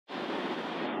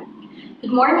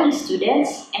Good morning,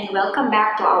 students, and welcome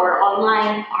back to our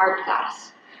online art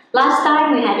class. Last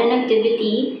time we had an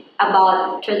activity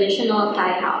about traditional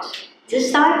Thai house.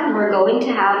 This time we're going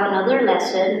to have another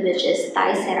lesson, which is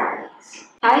Thai ceramics.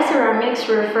 Thai ceramics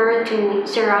refer to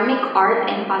ceramic art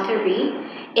and pottery.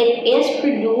 It is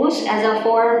produced as a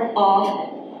form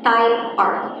of Thai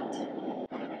art.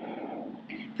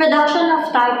 Production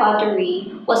of Thai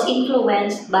pottery was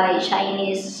influenced by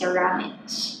Chinese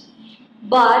ceramics.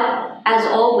 But, as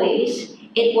always,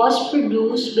 it was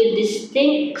produced with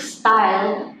distinct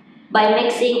style by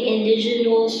mixing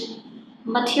indigenous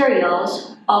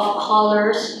materials of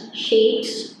colors,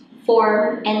 shapes,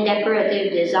 form, and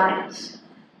decorative designs.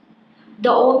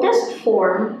 The oldest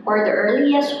form or the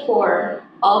earliest form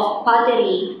of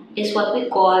pottery is what we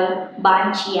call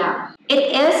Ban It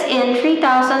is in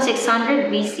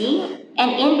 3600 BC,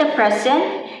 and in the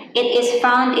present, it is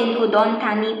found in Udon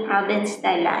Thani province,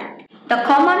 Thailand. The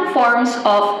common forms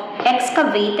of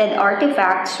excavated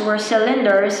artifacts were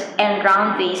cylinders and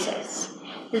round vases.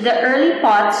 The early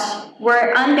pots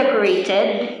were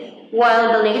undecorated,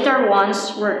 while the later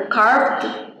ones were carved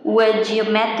with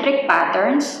geometric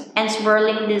patterns and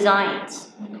swirling designs.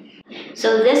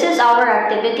 So this is our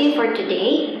activity for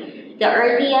today, the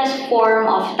earliest form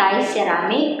of Thai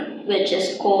ceramic, which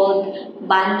is called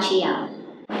Banchiang.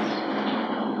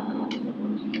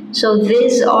 So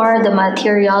these are the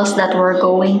materials that we're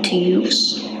going to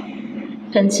use.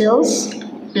 Pencils,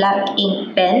 black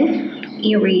ink pen,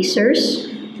 erasers,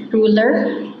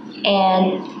 ruler,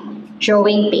 and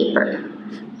drawing paper.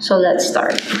 So let's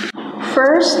start.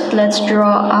 First, let's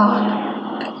draw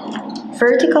a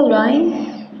vertical line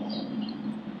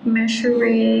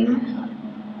measuring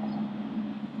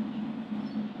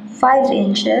 5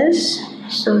 inches.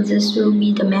 So this will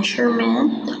be the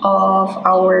measurement of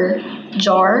our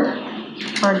jar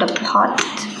or the pot.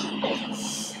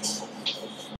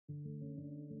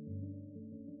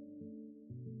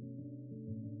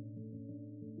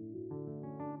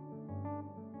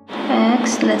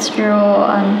 Next, let's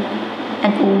draw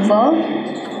an oval.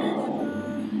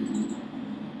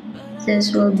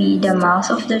 This will be the mouth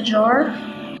of the jar.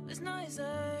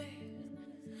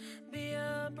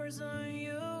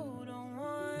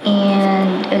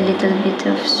 And a little bit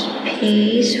of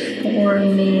space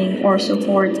forming or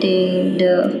supporting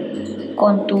the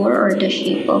contour or the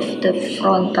shape of the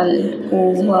frontal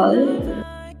oval.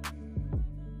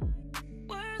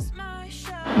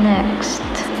 Next,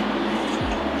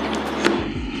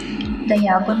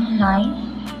 diagonal line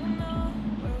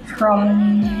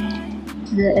from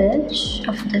the edge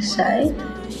of the side,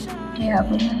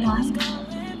 diagonal line.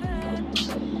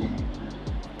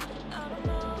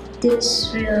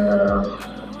 This will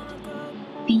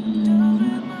be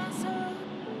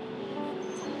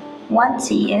 1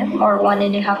 cm or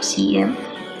 1.5 cm.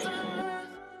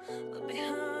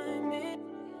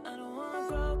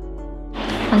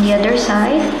 On the other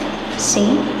side,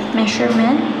 same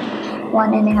measurement,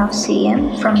 1.5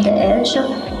 cm from the edge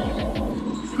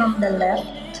from the left.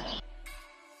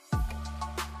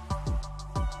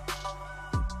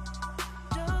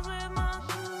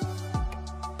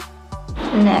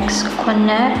 Next,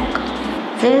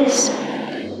 connect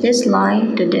this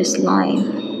line to this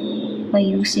line by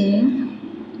using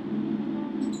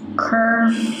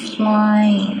curved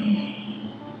line.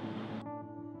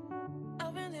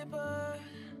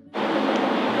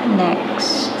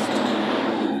 Next,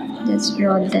 let's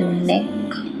draw the neck.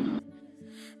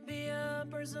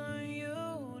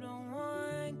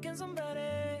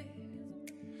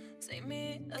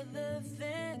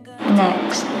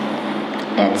 Next,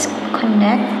 let's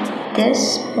connect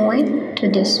this point to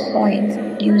this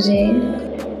point using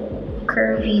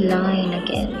curvy line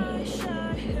again.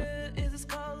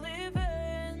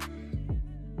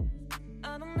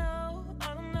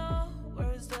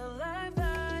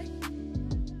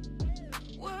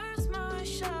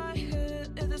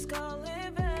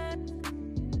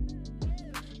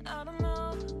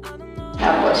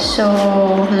 So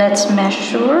let's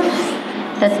measure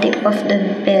the tip of the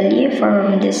belly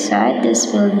from this side.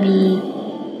 This will be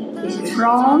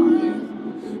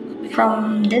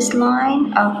from this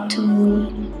line up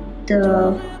to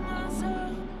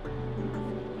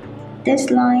this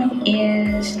line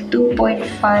is 2.5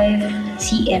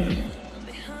 cm.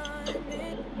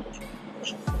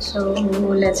 So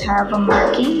let's have a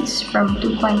markings from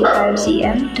 2.5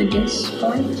 cm to this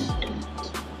point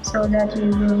so that we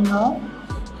will know.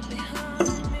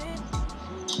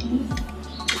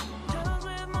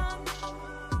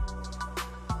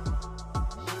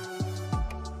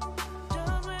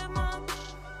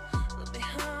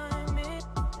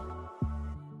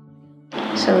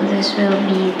 So this will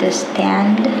be the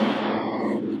stand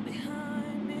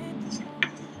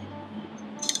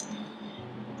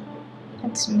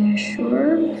let's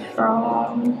measure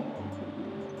from,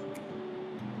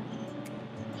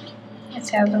 let's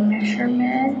have a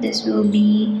measurement. This will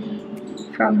be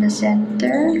from the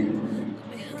center.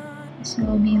 This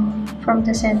will be from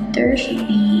the center, should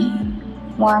be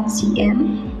 1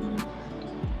 cm.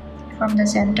 From the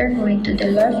center going to the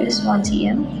left is 1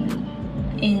 cm.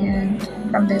 And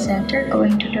from the center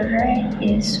going to the right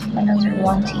is another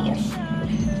 1 cm.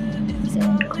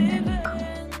 Then connect.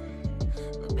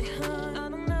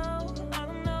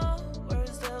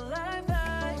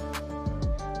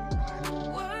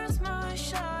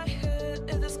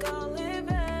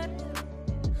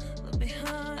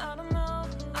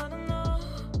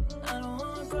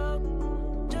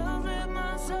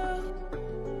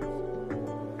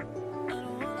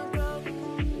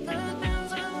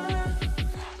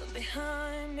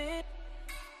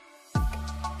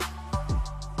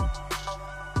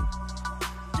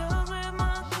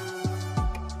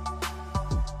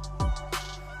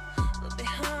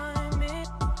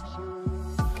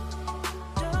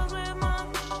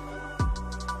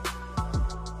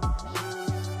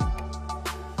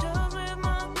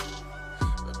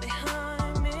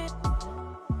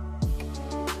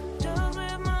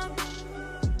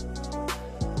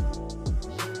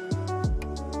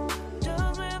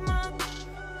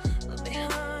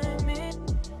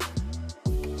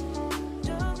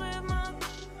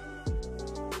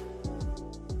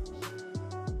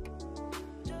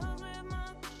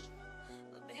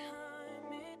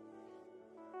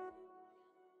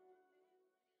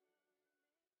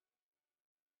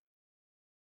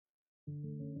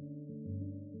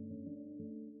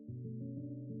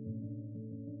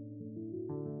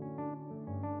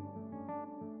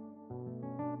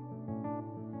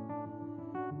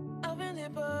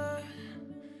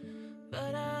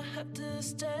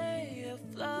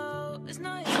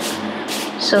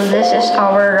 So this is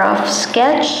our rough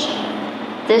sketch.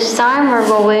 This time we're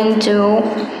going to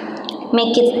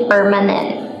make it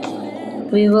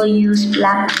permanent. We will use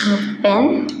black ink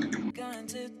pen.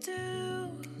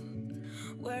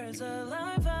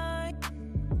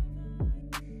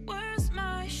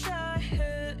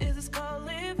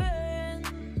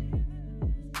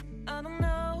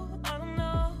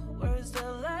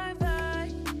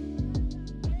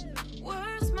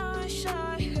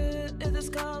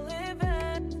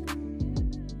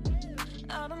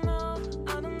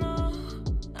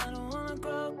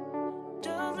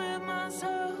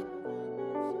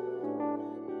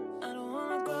 I don't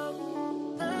wanna grow.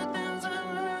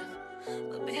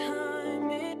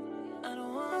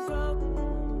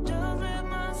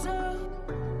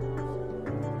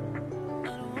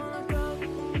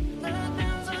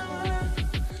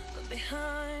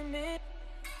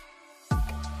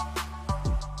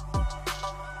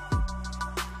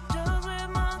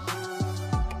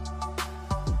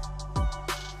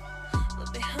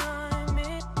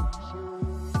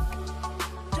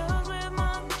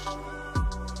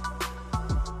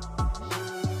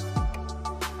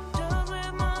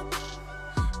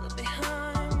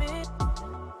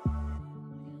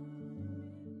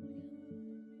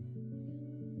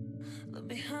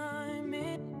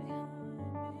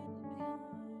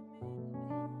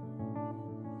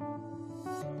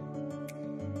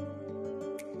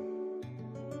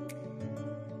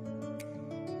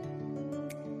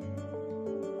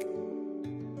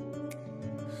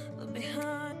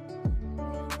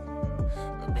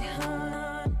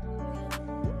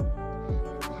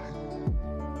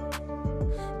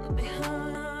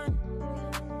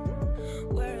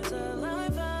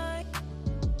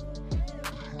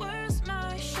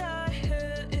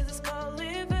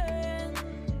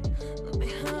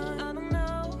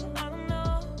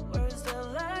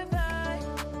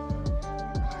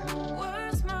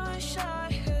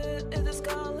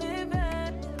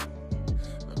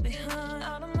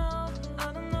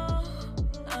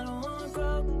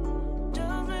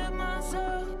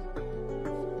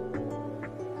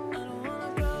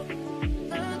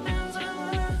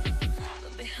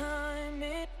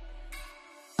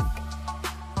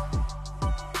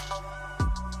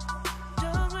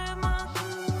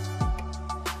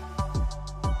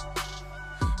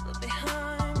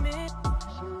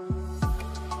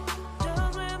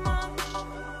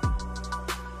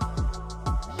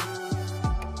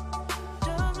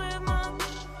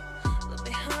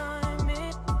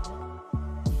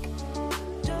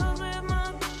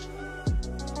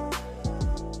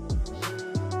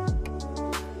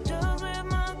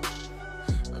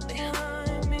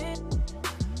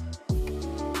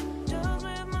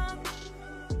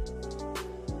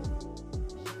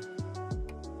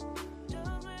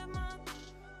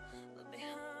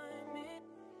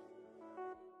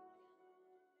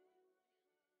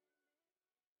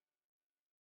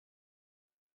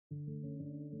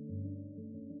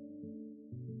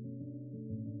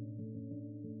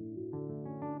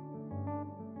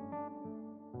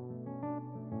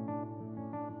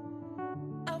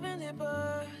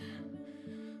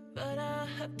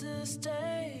 have to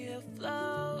stay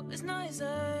afloat. It's not easy.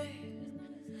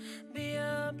 Be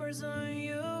a person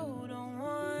you don't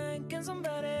want. Can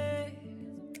somebody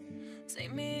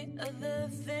take me other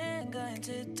thing? Going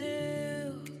to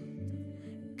do,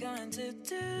 going to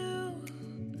do.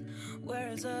 Where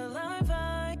is the life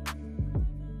I?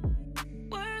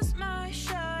 Where's my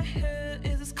shy? Who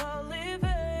is this called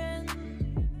living?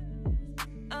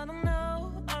 I don't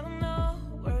know, I don't know.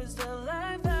 Where's the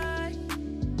life I?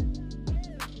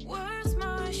 Where's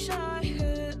my shy? Who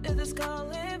is this called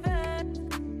living?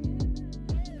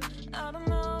 I don't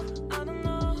know, I don't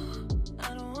know.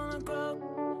 I don't wanna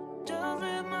grow, just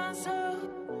live myself.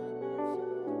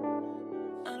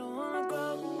 I don't wanna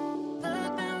grow, the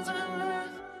things I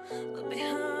left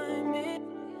behind me.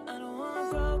 I don't wanna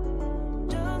grow,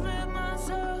 just live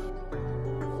myself.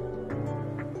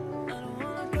 I don't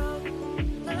wanna grow,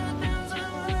 the things I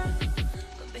left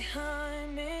behind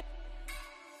me.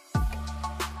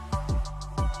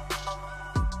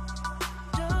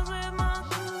 Just live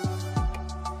myself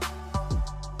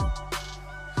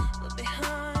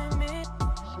behind me.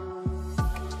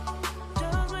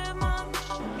 Just live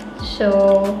myself. So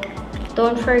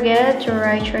don't forget to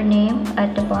write your name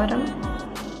at the bottom.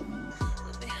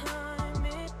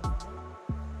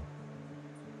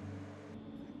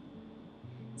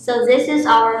 So this is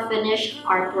our finished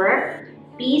artwork.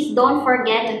 Please don't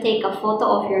forget to take a photo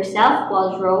of yourself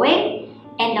while drawing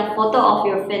and a photo of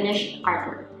your finished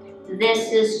artwork.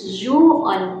 This is due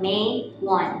on May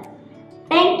 1.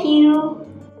 Thank you!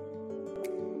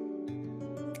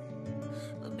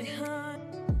 Behind